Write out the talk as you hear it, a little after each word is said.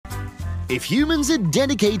If humans are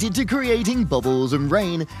dedicated to creating bubbles and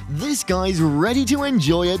rain, this guy's ready to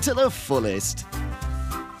enjoy it to the fullest.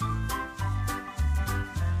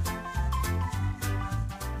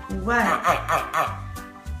 What?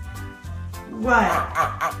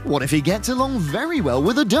 What? What if he gets along very well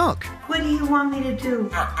with a duck? What do you want me to do?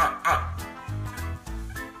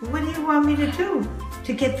 What do you want me to do?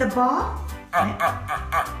 To get the ball?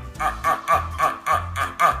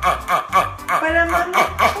 But I'm on the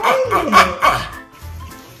toilet.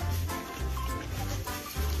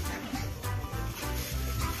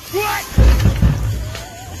 What?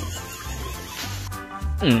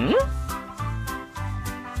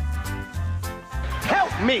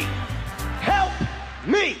 Help me! Help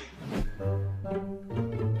me!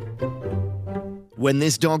 When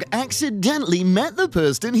this dog accidentally met the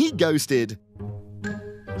person he ghosted.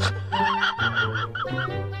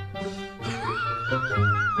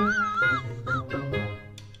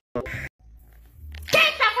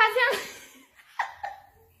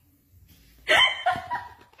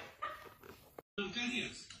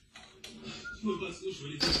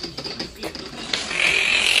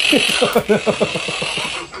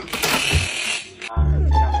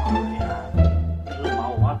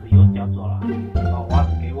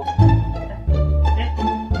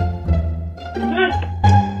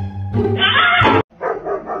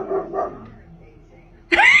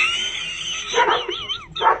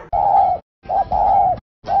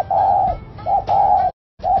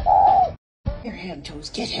 Here, Ham Toes,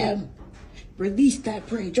 get him. Release that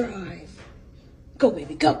prey drive. Go,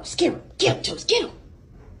 baby, go. Scare him. Get him, Toes, get him.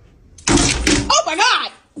 Oh, my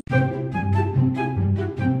God!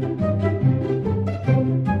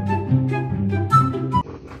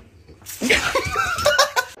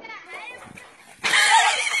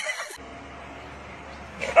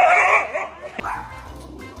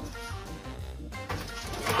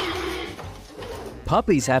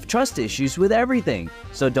 Puppies have trust issues with everything,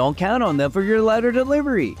 so don't count on them for your letter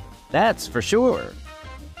delivery. That's for sure.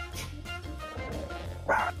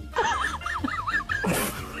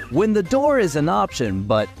 When the door is an option,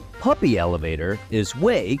 but puppy elevator is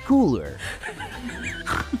way cooler.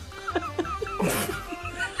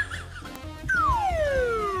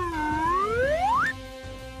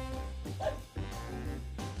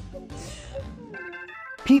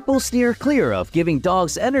 People steer clear of giving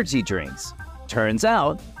dogs energy drinks. Turns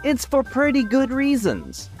out, it's for pretty good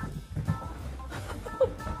reasons.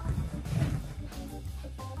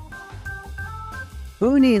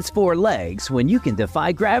 Who needs 4 legs when you can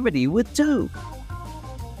defy gravity with 2?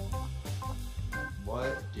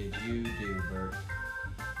 What did you do, Bert?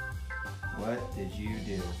 What did you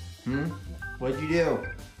do? What'd you do?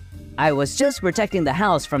 I was just protecting the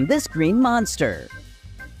house from this green monster.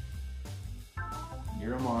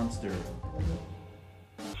 You're a monster.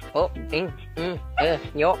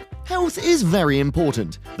 Health is very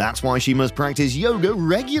important. That's why she must practice yoga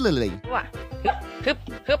regularly.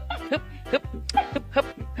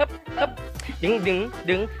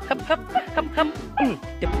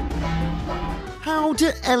 How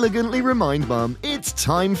to elegantly remind Mum it's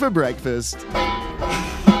time for breakfast.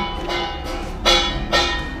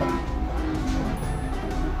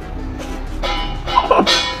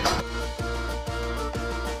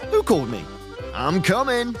 Who called me? I'm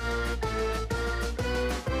coming.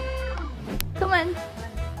 Come on.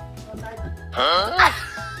 Huh?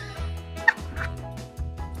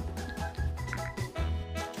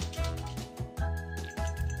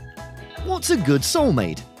 What's a good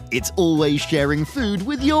soulmate? It's always sharing food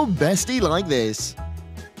with your bestie like this.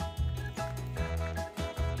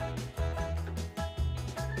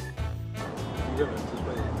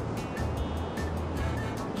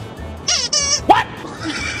 What?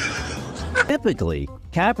 Typically,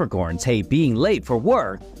 Capricorns hate being late for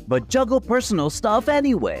work, but juggle personal stuff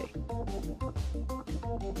anyway.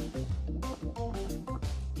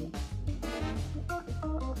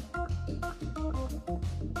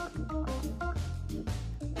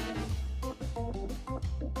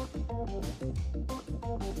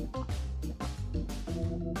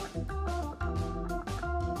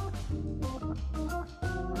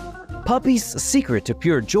 Puppy's secret to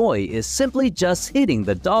pure joy is simply just hitting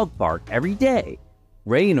the dog park every day,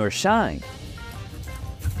 rain or shine.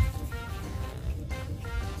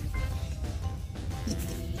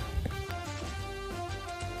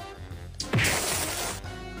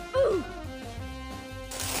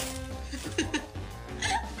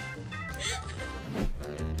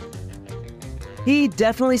 He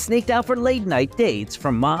definitely sneaked out for late night dates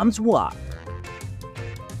from Mom's walk.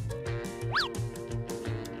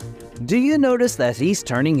 Do you notice that he's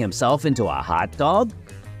turning himself into a hot dog?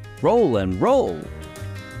 Roll and roll.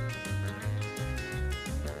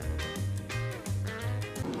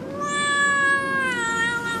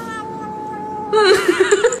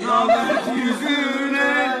 Lanet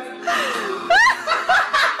yüzüne.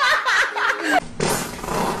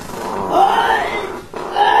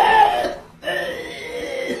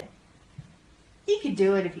 He could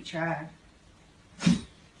do it if he tried.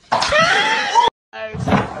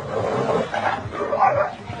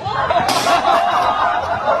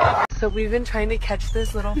 So we've been trying to catch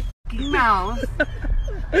this little mouse.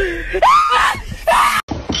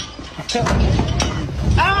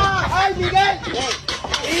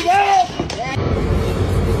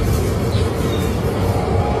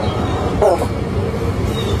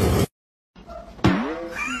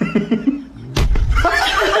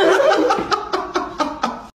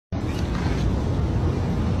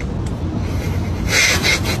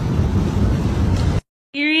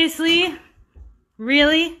 Seriously?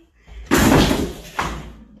 Really?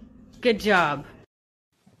 Good job.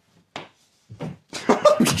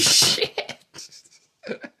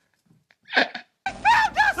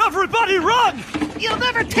 Everybody run! You'll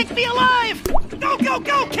never take me alive! Go, go,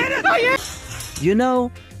 go, Kenneth! Oh, yeah. You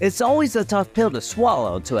know, it's always a tough pill to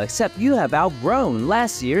swallow to accept you have outgrown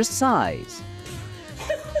last year's size.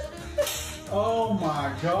 Oh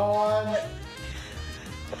my God.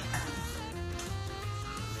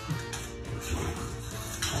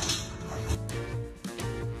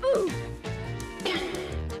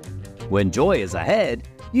 When joy is ahead,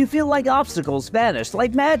 you feel like obstacles vanish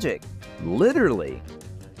like magic. Literally.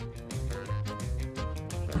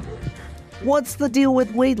 What's the deal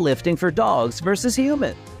with weightlifting for dogs versus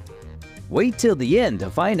human? Wait till the end to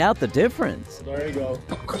find out the difference. There you go.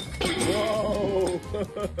 Whoa!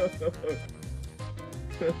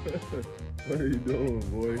 What are you doing,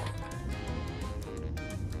 boy?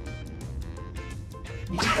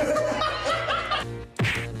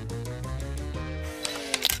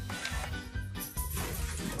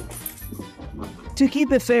 To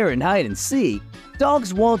keep it fair in hide and seek,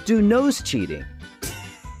 dogs won't do nose cheating.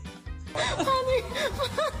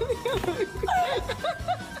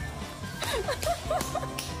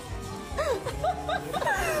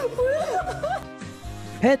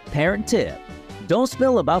 Pet parent tip: don't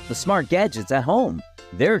spill about the smart gadgets at home.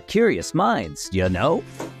 They're curious minds, you know?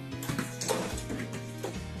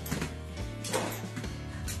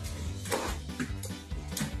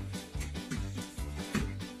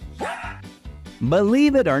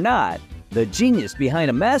 Believe it or not, the genius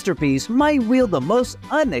behind a masterpiece might wield the most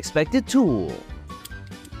unexpected tool.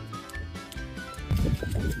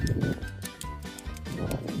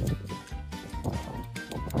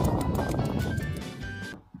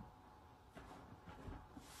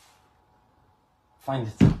 Find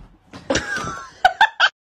it.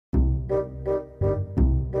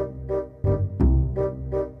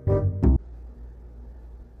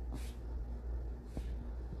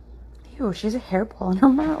 Ew, she has a hairball in her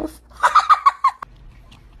mouth.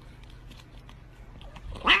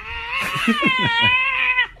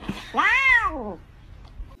 Wow!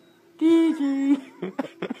 Gigi.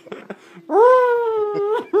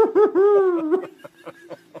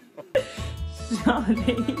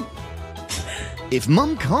 Sorry. If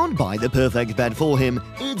Mum can't buy the perfect bed for him,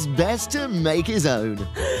 it's best to make his own.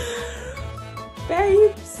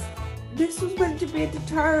 Babes, this was meant to be a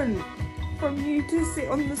deterrent from you to sit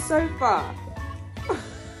on the sofa.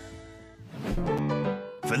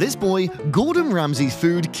 For this boy, Gordon Ramsay's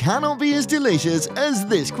food cannot be as delicious as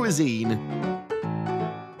this cuisine.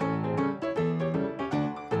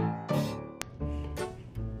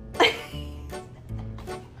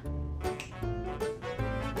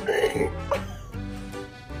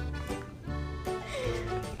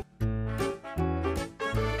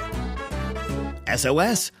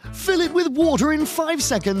 SOS, fill it with water in 5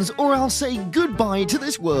 seconds or I'll say goodbye to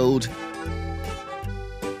this world.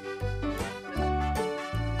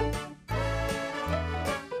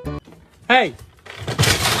 Hey!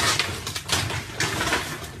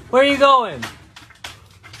 Where are you going?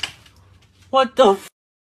 What the f?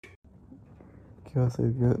 ¿Qué va a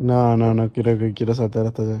hacer? No, no, no, quiero saltar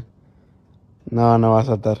hasta allá. No, no va a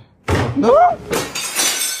saltar. ¡No!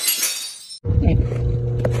 Okay.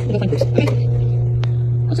 We'll go find Bruce. Okay.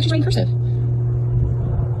 Looks like she's writing cursive.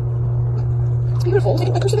 It's beautiful. It's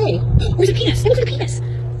like a cursive A. Where's the penis? It looks like a penis.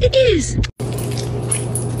 It is!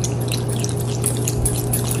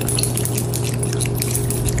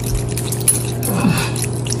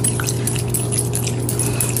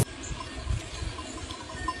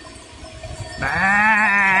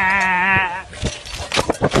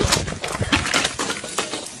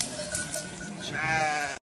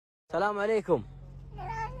 السلام عليكم.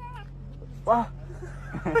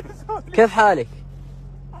 كيف حالك؟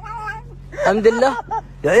 الحمد لله.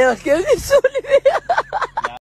 يا عيال كيف يسولف؟